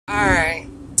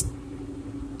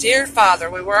Dear Father,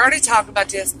 we were already talking about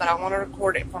this, but I want to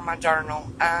record it for my journal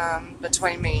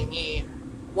between me and you.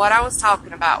 What I was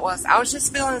talking about was I was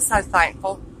just feeling so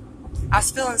thankful. I was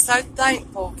feeling so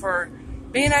thankful for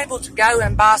being able to go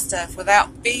and buy stuff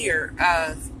without fear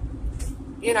of,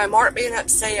 Mark being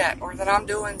upset or that I'm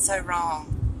doing so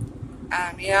wrong.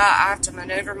 I have to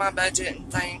maneuver my budget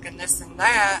and think and this and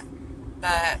that,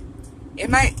 but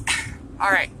it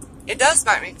does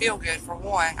make me feel good, for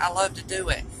one. I love to do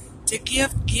it. To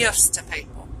give gifts to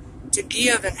people. To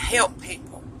give and help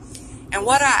people. And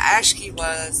what I asked you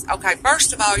was, okay,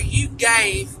 first of all, you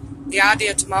gave the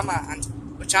idea to my mind,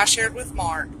 which I shared with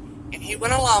Mark, and he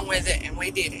went along with it, and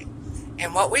we did it.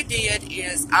 And what we did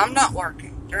is, I'm not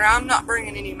working, or I'm not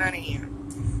bringing any money in.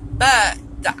 But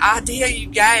the idea you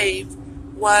gave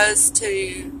was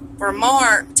for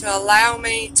Mark to allow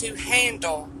me to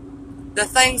handle the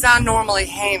things I normally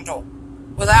handle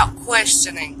without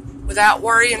questioning, without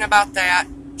worrying about that,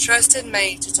 trusted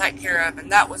me to take care of. And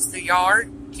that was the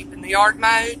yard, keeping the yard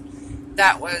mowed.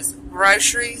 That was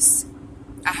groceries.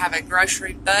 I have a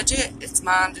grocery budget. It's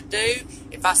mine to do.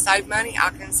 If I save money, I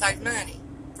can save money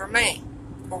for me,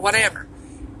 or whatever.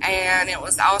 And it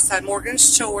was also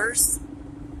Morgan's chores.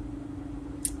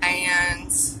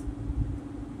 And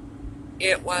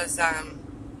it was,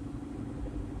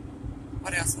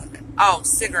 what else was it? Oh,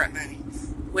 cigarette money.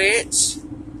 Which,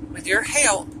 with your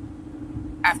help,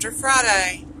 after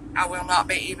Friday, I will not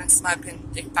be even smoking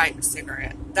the fake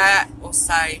cigarette. That will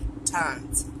save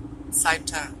tons.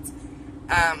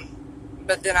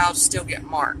 But then I'll still get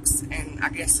marks, and I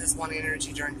guess there's one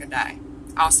energy drink a day.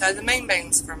 Also, the mean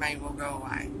beans for me will go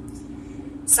away.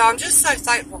 So I'm just so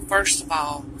thankful, first of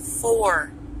all,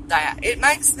 for that. It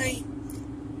makes me...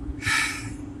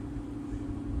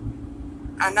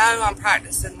 I know I'm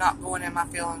practicing not going in my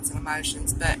feelings and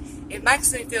emotions, but it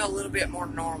makes me feel a little bit more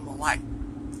normal, like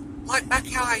back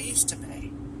how I used to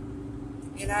be.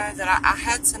 That I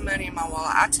had some money in my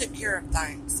wallet. I took care of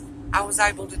things. I was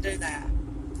able to do that.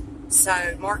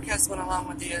 So Marquez went along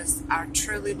with this. I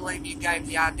truly believe you gave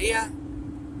the idea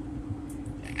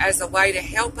as a way to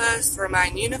help us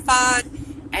remain unified,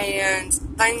 and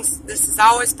this has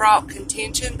always brought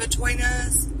contention between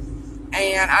us,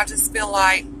 and I just feel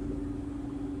like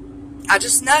I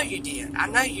just know you did. I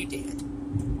know you did.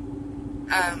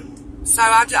 So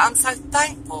I'm so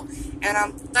thankful, and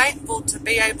I'm thankful to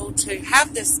be able to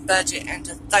have this budget and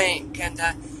to think and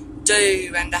to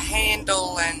do and to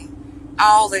handle and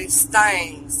all these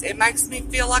things. It makes me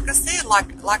feel, like I said,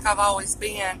 like I've always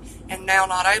been, and now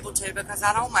not able to because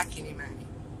I don't make any money.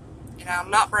 I'm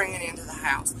not bringing it into the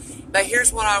house. But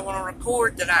here's what I want to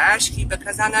record that I ask you,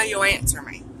 because I know you'll answer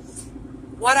me.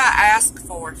 What I asked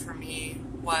for from you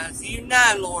was,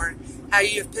 Lord, how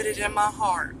you have put it in my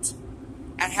heart,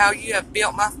 and how you have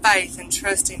built my faith and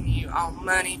trust in you on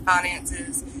money,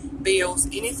 finances, bills,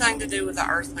 anything to do with the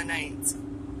earthly needs.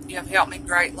 You have helped me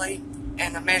greatly,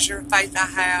 and the measure of faith I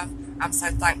have, I'm so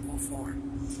thankful for.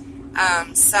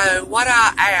 So what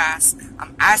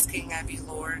I'm asking of you,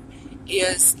 Lord,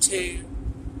 is to,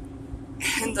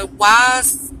 in the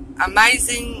wise,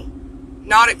 amazing,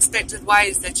 not expected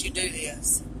ways that you do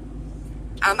this,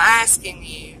 I'm asking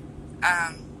you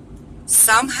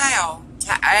somehow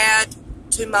to add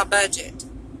to my budget.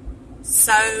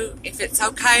 So if it's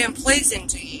okay and pleasing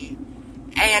to you,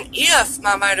 and if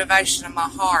my motivation in my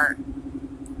heart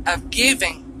of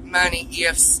giving money,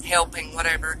 gifts, helping,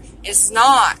 whatever, is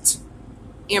not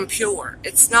impure,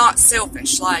 it's not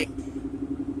selfish, like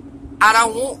I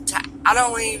don't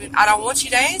want you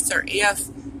to answer if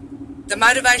the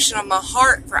motivation of my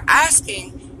heart for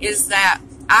asking is that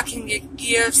I can get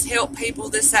gifts, help people,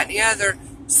 this, that, and the other,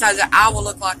 so that I will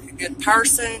look like a good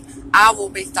person, I will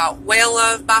be thought well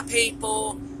of by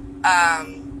people,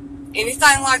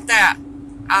 anything like that,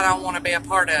 I don't want to be a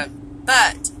part of.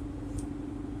 But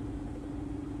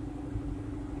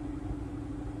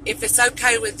if it's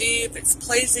okay with you, if it's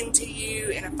pleasing to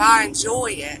you, and if I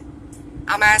enjoy it,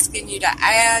 I'm asking you to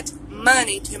add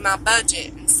money to my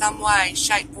budget in some way,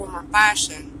 shape, form, or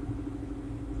fashion,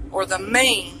 or the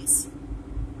means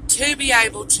to be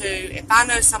able to, if I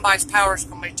know somebody's power is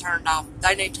going to be turned off,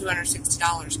 they need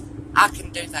 $260, I can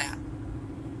do that.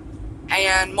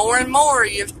 And more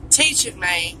you're teaching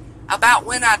me about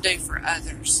when I do for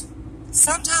others.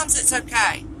 Sometimes it's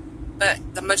okay, but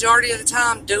the majority of the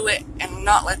time, do it and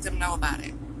not let them know about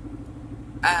it.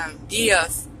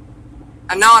 Give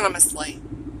anonymously,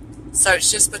 so it's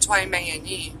just between me and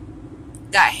you.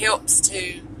 That helps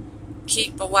to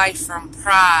keep away from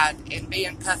pride and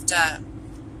being puffed up.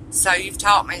 So you've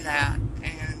taught me that,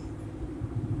 and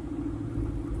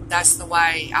that's the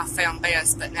way I found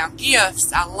best. But now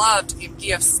gifts, I love to give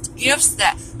gifts. Gifts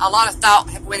that a lot of thought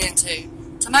have went into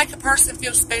to make a person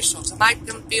feel special, to make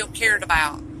them feel cared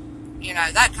about,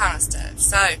 that kind of stuff.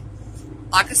 So,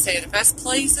 like I said, if that's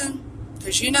pleasing,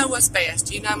 because you know what's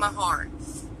best, you know my heart,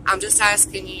 I'm just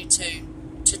asking you to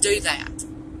do that.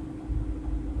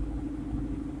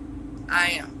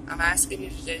 I am. I'm asking you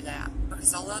to do that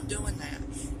because I love doing that.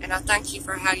 And I thank you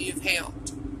for how you've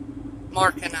helped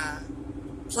Mark and I.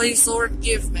 Please, Lord,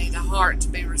 give me the heart to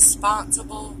be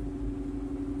responsible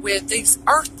with these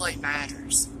earthly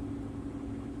matters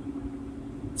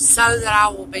so that I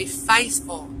will be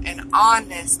faithful and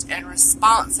honest and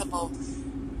responsible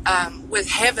with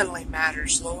heavenly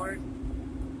matters, Lord.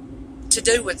 To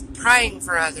do with praying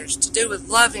for others, to do with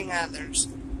loving others,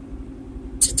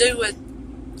 to do with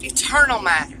eternal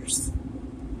matters.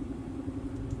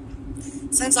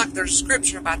 Seems like there's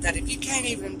scripture about that. If you can't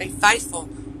even be faithful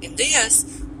in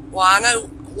this, well, I know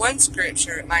one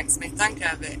scripture, it makes me think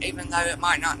of it, even though it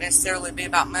might not necessarily be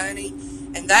about money,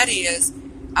 and that is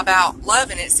about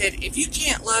loving. It said, if you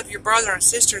can't love your brother and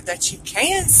sister that you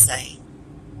can see,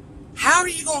 how are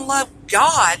you going to love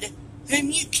God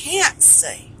whom you can't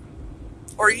see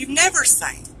or you've never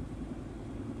seen?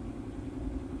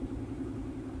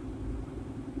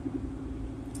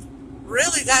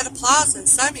 Really, that applies in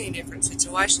so many different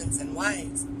situations and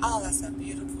ways. Oh, that's a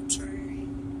beautiful tree.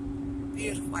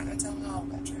 Beautiful. I know tell me all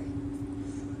about tree.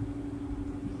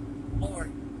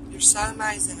 Lord, you're so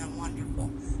amazing and wonderful.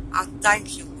 I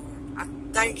thank you, Lord. I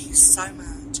thank you so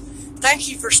much. Thank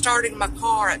you for starting my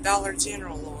car at Dollar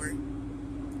General, Lord.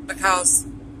 Because,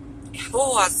 I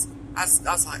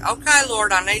was like, okay,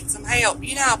 Lord, I need some help.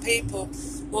 You know how people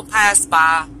will pass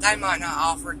by. They might not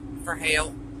offer for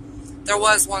help. There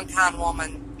was one kind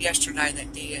woman yesterday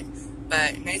that did.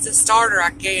 But it needs a starter,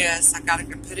 I guess. I got to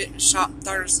go put it in the shop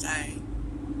Thursday.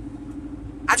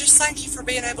 I just thank you for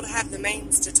being able to have the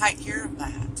means to take care of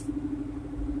that.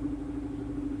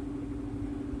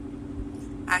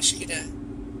 I ask you to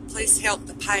please help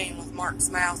the pain with Mark's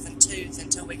mouth and tooth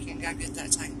until we can go get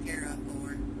that taken care of,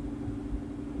 Lord.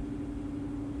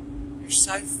 You're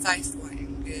so faithful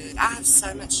and good. I have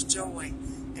so much joy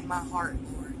in my heart,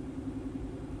 Lord.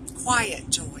 Quiet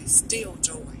joy, still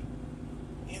joy.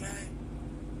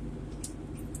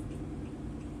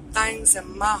 Things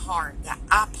in my heart that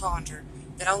I ponder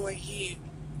that only you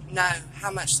know how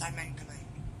much they mean to me.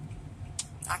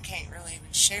 I can't really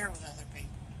even share with other people.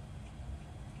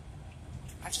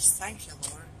 I just thank you,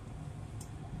 Lord.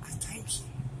 I thank you.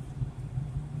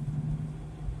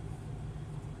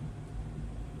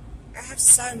 I have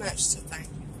so much to thank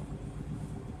you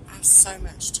for. I have so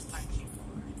much to thank you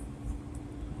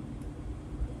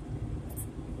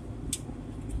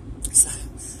for. So,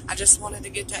 I just wanted to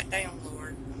get that down,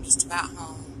 Lord. I'm just about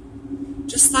home.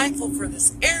 Just thankful for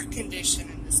this air conditioning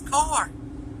in this car.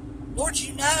 Lord,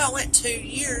 you know I went 2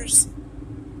 years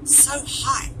so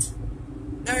hot.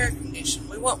 No air conditioning.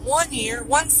 We went 1 year,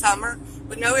 one summer,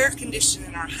 with no air conditioning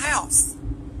in our house.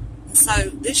 And so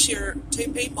this year,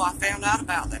 2 people I found out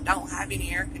about that don't have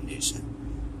any air conditioning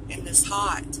in this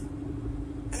hot.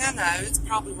 And I know it's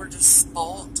probably we're just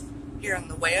spoiled here in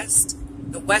the West,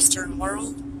 the Western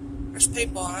world. There's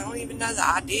people I don't even know the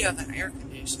idea of an air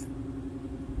conditioner.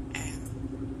 And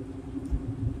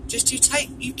just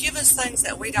you give us things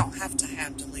that we don't have to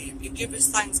live. You give us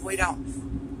things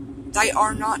they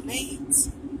are not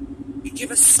needs. You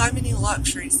give us so many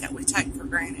luxuries that we take for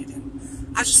granted. And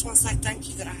I just want to say thank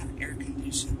you that I have air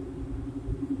conditioning.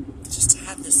 Just to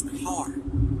have this car.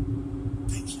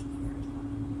 Thank you, Lord.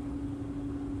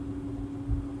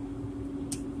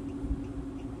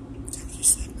 Thank you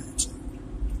so much, Lord.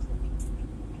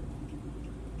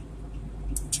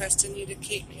 I'm trusting you to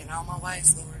keep me in all my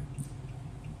ways, Lord.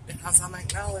 Because I'm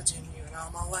acknowledging you in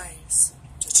all my ways.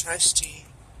 To trust you.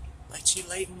 Let you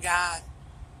lead and guide.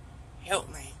 Help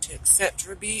me to accept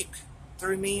rebuke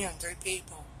through me and through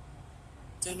people.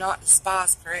 Do not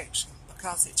despise correction,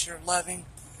 because it's your loving,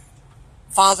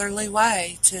 fatherly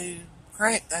way to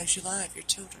correct those you love, your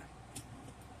children.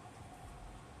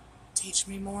 Teach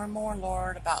me more and more,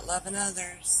 Lord, about loving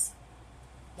others.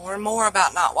 More and more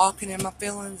about not walking in my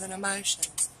feelings and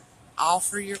emotions. All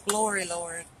for your glory,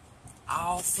 Lord.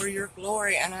 All for your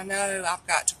glory. And I know I've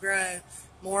got to grow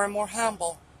more and more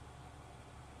humble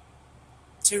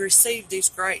to receive these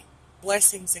great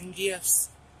blessings and gifts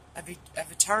of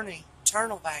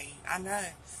eternal value. I know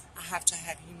I have to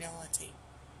have humility.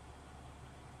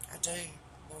 I do,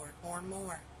 Lord, more and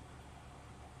more.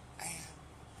 And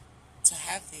to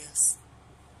have this,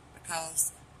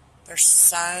 because there's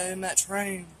so much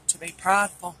room to be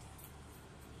prideful,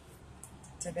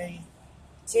 to be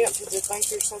tempted to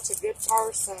think you're such a good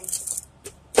person.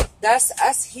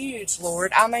 That's huge,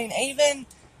 Lord. I mean, even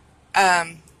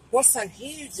what's so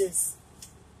huge is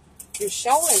you're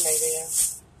showing me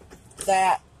this,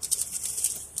 that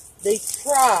the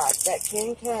pride that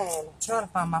can come. I'm trying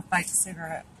to find my fake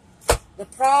cigarette. The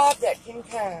pride that can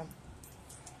come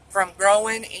from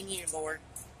growing in you, Lord.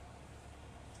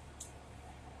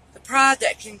 The pride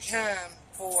that can come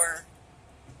for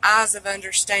eyes of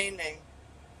understanding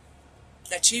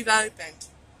that you've opened.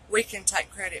 We can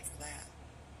take credit for that.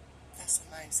 That's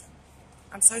amazing.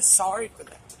 I'm so sorry for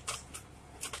that.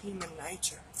 Human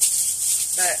nature.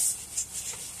 But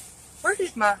where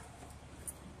did my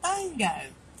thing go?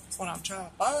 That's what I'm trying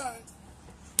to find.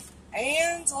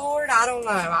 And Lord, I don't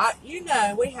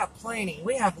know. We have plenty.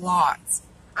 We have lots.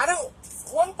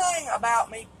 One thing about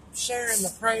me sharing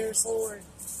the prayers, Lord,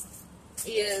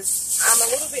 is I'm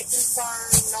a little bit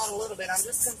concerned, not a little bit, I'm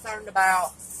just concerned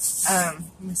about,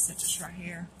 let me sit this right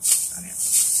here.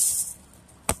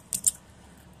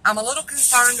 I'm a little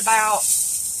concerned about,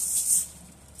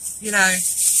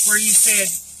 where you said,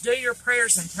 do your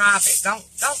prayers in private. Don't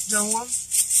do them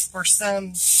for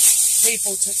some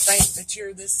people to think that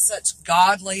you're this such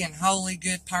godly and holy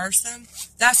good person.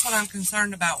 That's what I'm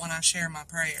concerned about when I share my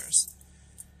prayers.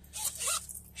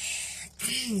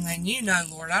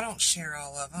 And Lord, I don't share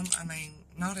all of them. I mean,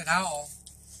 not at all.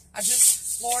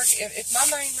 Lord, if my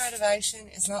main motivation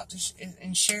is not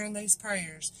in sharing these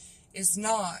prayers, is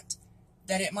not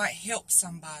that it might help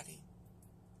somebody.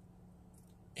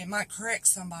 It might correct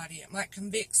somebody. It might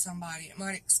convict somebody. It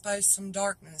might expose some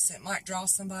darkness. It might draw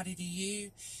somebody to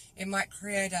you. It might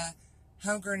create a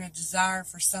hunger and a desire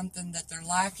for something that they're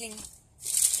lacking.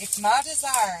 If my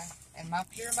desire and my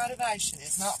pure motivation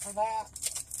is not for that,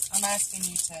 I'm asking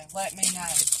you to let me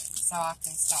know so I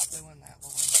can stop doing that,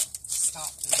 Lord.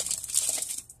 Stop doing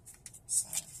it. So,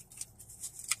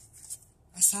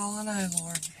 that's all I know,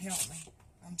 Lord. Help me.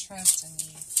 I'm trusting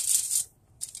you.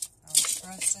 I'm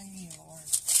trusting you, Lord.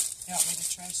 Help me to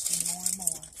trust you more and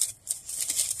more.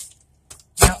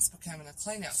 Now it's becoming a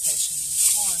clean-out session in the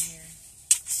car here.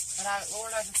 But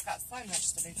Lord, I just got so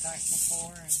much to be thankful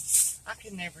for, and I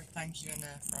can never thank you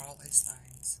enough for all these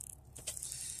things.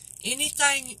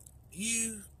 Anything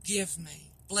you give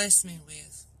me, bless me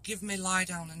with, give me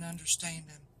light on and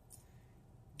understanding,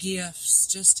 gifts,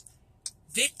 just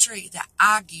victory that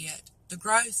I get, the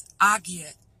growth I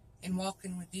get in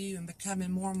walking with you and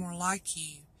becoming more and more like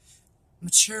you,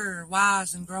 mature,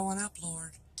 wise, and growing up,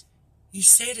 Lord. You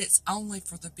said it's only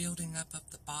for the building up of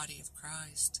the body of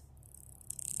Christ.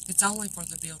 It's only for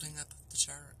the building up of the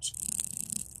church.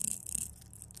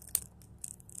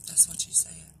 That's what you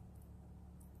said.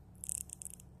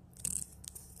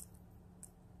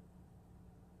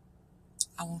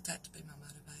 I want that to be my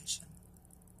motivation.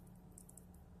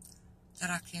 That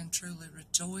I can truly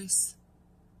rejoice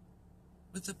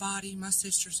with the body, my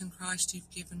sisters in Christ you've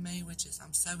given me, which is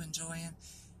I'm so enjoying.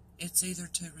 It's either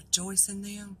to rejoice in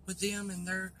them, with them in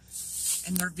their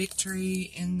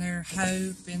victory, in their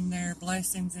hope, in their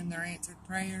blessings, in their answered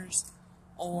prayers,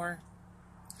 or,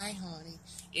 hey honey,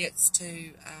 it's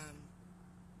to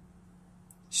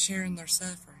share in their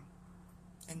suffering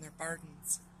and their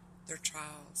burdens, their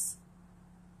trials,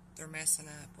 their messing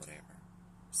up, whatever.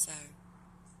 So,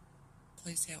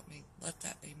 please help me. Let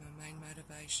that be my main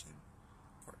motivation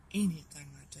for anything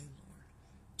I do, Lord,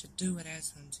 to do it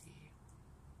as unto you.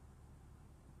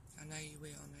 I know you will.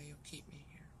 I know you'll keep me.